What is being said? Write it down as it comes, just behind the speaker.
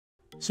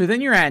So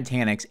then you're at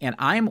Taniks, and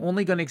I'm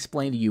only going to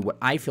explain to you what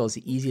I feel is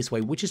the easiest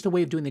way, which is the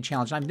way of doing the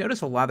challenge. And I've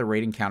noticed a lot of the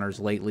raid encounters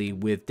lately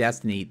with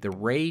Destiny, the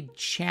raid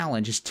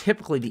challenge is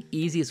typically the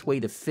easiest way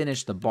to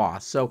finish the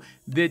boss. So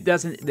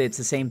it's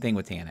the same thing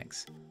with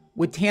Taniks.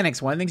 With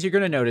Taniks, one of the things you're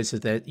going to notice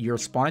is that you're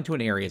spawned into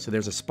an area. So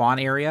there's a spawn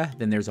area,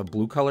 then there's a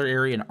blue color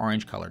area, and an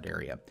orange colored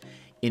area.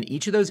 In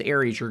each of those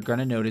areas, you're going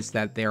to notice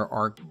that there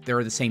are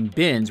the same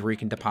bins where you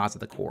can deposit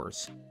the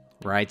cores,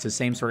 right? So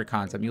same sort of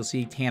concept. You'll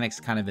see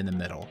Taniks kind of in the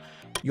middle.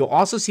 You'll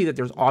also see that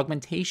there's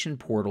augmentation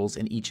portals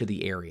in each of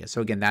the areas.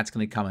 So again, that's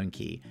going to come in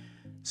key.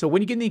 So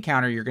when you get in the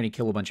encounter, you're going to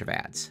kill a bunch of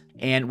ads.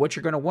 And what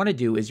you're going to want to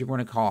do is you're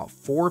going to call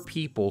 4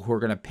 people who are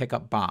going to pick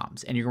up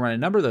bombs. And you're going to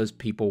number those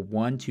people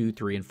 1, 2,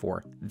 3, and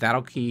 4.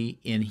 That'll key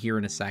in here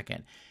in a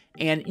second.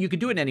 And you could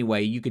do it any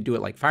way. You could do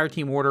it like fire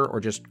team order or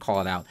just call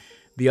it out.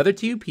 The other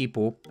 2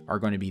 people are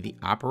going to be the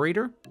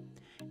operator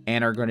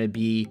and are going to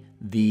be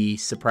the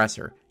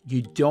suppressor.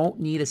 You don't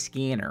need a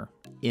scanner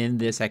in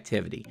this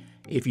activity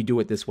if you do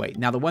it this way.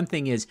 Now, the one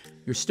thing is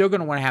you're still going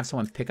to want to have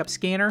someone pick up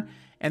scanner.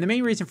 And the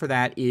main reason for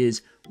that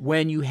is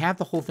when you have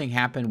the whole thing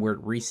happen where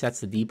it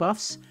resets the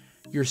debuffs,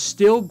 you're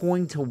still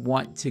going to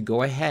want to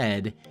go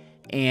ahead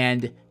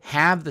and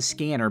have the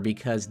scanner,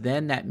 because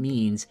then that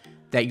means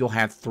that you'll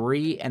have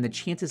 3 and the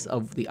chances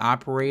of the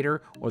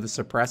operator or the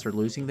suppressor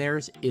losing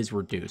theirs is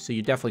reduced. So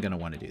you're definitely going to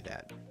want to do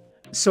that.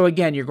 So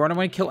again, you're going to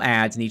want to kill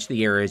ads in each of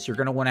the areas. You're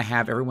going to want to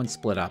have everyone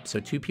split up. So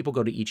 2 people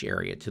go to each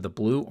area, to the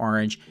blue,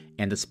 orange,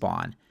 and the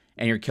spawn.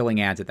 And you're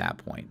killing ads at that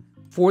point.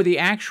 For the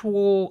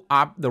actual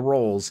the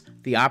roles,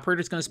 the operator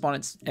is going to spawn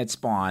at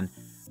spawn.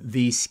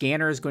 The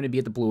scanner is going to be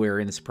at the blue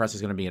area, and the suppressor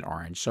is going to be at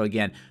orange. So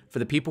again, for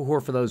the people who are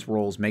for those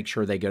roles, make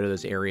sure they go to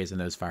those areas and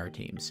those fire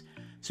teams.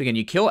 So again,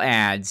 you kill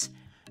ads,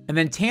 and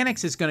then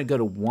Taniks is going to go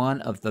to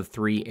one of the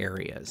 3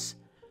 areas.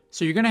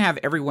 So you're going to have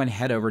everyone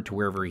head over to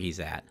wherever he's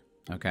at,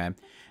 okay?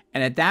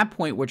 And at that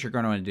point, what you're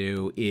going to want to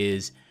do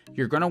is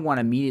you're going to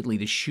want immediately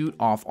to shoot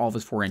off all of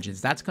his 4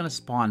 engines. That's going to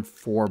spawn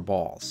 4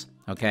 balls,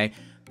 okay?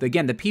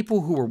 Again, the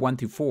people who were 1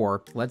 through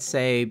 4, let's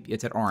say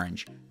it's at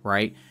orange,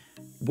 right?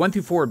 1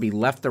 through 4 would be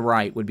left to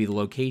right, would be the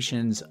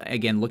locations.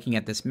 Again, looking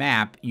at this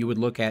map, you would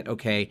look at,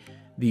 okay,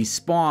 the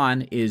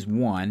spawn is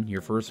 1,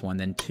 your first one,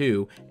 then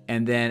 2,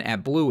 and then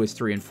at blue is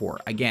 3 and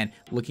 4. Again,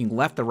 looking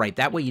left to right.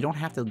 That way you don't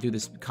have to do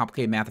this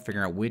complicated math to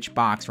figure out which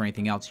box or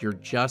anything else. You're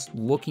just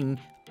looking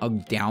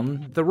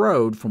down the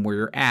road from where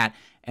you're at,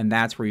 and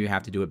that's where you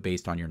have to do it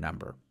based on your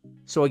number.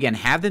 So again,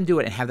 have them do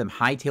it and have them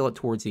hightail it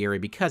towards the area,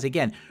 because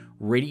again,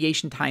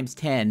 radiation times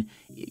 10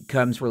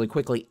 comes really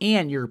quickly,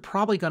 and you're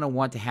probably going to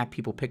want to have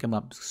people pick them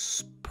up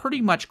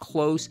pretty much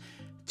close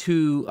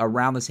to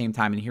around the same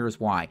time, and here's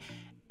why.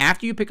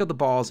 After you pick up the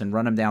balls and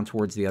run them down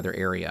towards the other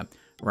area,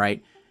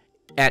 right?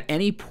 At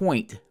any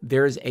point,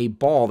 there's a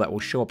ball that will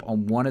show up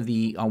on one of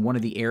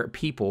the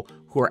people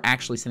who are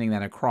actually sending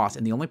that across,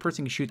 and the only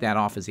person who can shoot that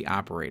off is the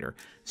operator.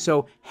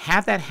 So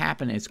have that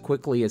happen as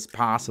quickly as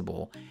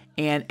possible,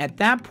 and at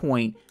that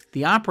point,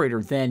 the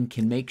operator then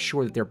can make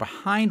sure that they're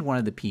behind one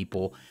of the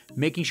people,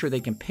 making sure they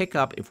can pick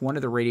up if one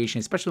of the radiation,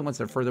 especially once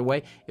they're further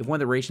away, if one of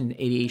the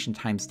radiation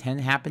times 10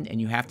 happened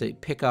and you have to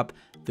pick up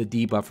the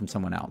debuff from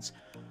someone else.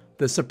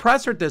 The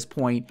suppressor at this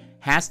point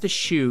has to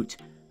shoot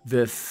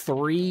the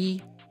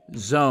 3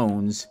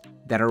 zones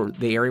that are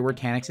the area where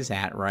Taniks is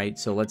at, right?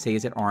 So let's say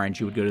it's at orange,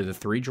 you would go to the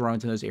 3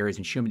 drones in those areas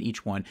and shoot him at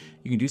each one.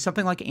 You can do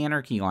something like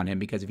anarchy on him,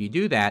 because if you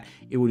do that,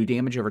 it will do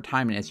damage over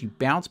time, and as you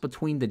bounce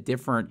between the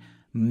different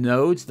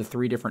nodes, the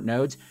 3 different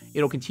nodes,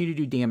 it'll continue to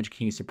do damage,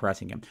 continue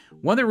suppressing him.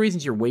 One of the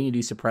reasons you're waiting to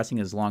do suppressing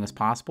as long as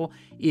possible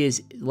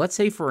is, let's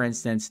say for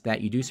instance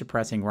that you do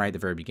suppressing right at the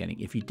very beginning.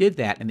 If you did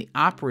that and the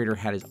operator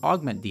had his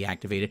augment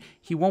deactivated,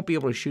 he won't be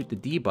able to shoot the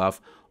debuff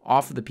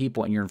off of the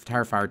people, and your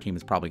entire fire team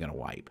is probably going to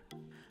wipe.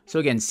 So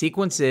again,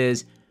 sequence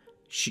is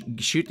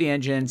shoot the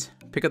engines,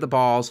 pick up the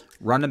balls,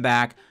 run them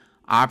back.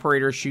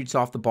 Operator shoots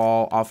off the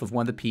ball off of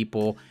one of the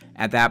people.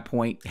 At that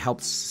point,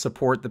 helps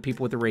support the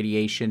people with the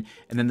radiation.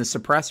 And then the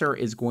suppressor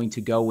is going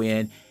to go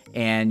in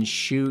and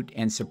shoot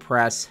and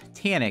suppress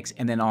Taniks,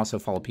 and then also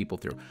follow people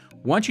through.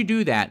 Once you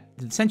do that,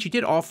 since you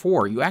did all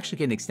 4, you actually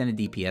get an extended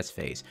DPS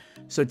phase.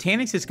 So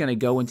Taniks is going to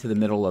go into the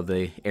middle of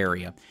the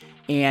area.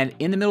 And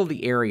in the middle of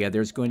the area,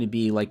 there's going to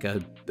be like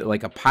a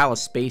pile of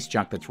space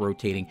junk that's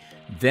rotating,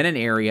 then an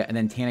area, and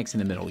then Taniks in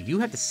the middle. You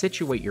have to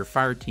situate your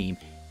fire team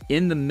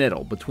in the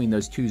middle between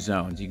those 2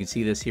 zones. You can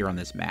see this here on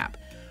this map.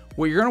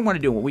 What you're going to want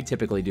to do, what we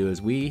typically do,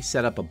 is we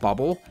set up a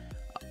bubble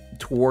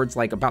towards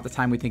like about the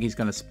time we think he's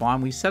going to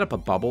spawn. We set up a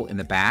bubble in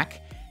the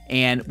back,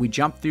 and we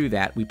jump through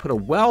that. We put a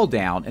well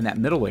down in that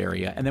middle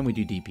area, and then we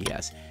do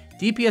DPS.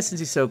 DPS, since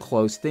he's so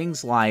close,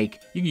 things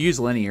like, you can use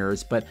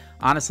linears, but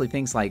honestly,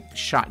 things like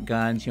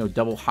shotguns, you know,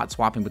 double hot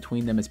swapping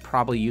between them is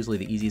probably usually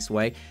the easiest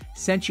way.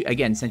 Since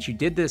you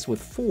did this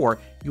with 4,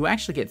 you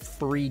actually get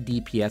 3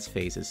 DPS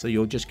phases. So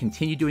you'll just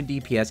continue doing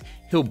DPS.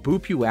 He'll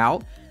boop you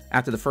out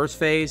after the first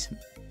phase.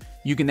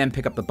 You can then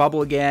pick up the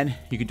bubble again.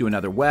 You could do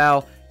another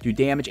well, do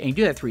damage, and you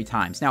do that 3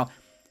 times. Now,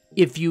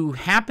 If you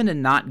happen to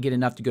not get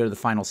enough to go to the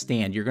final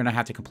stand, you're going to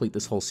have to complete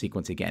this whole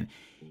sequence again.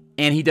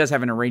 And he does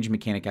have an arrange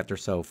mechanic after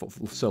so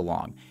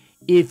long.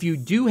 If you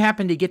do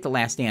happen to get the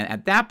last stand,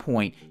 at that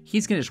point,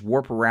 he's going to just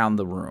warp around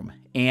the room.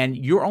 And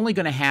you're only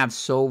going to have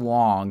so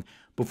long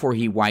before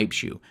he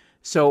wipes you.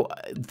 So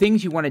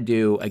things you want to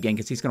do, again,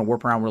 because he's going to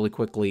warp around really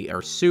quickly,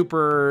 are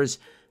supers,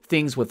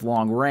 things with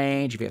long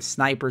range. If you have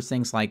snipers,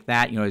 things like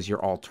that, as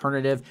your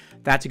alternative,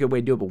 that's a good way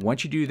to do it. But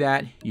once you do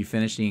that, you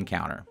finish the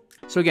encounter.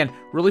 So again,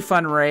 really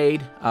fun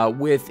raid.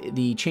 With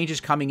the changes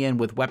coming in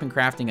with weapon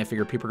crafting, I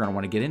figure people are going to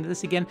want to get into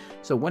this again.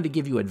 So I wanted to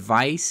give you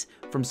advice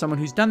from someone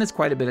who's done this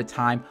quite a bit of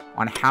time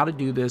on how to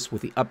do this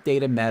with the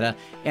updated meta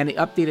and the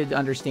updated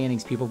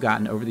understandings people have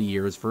gotten over the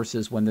years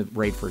versus when the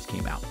raid first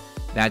came out.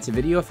 That's a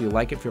video. If you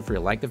like it, feel free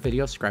to like the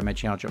video, subscribe to my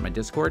channel, join my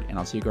Discord, and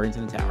I'll see you Guardians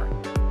in the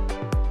Tower.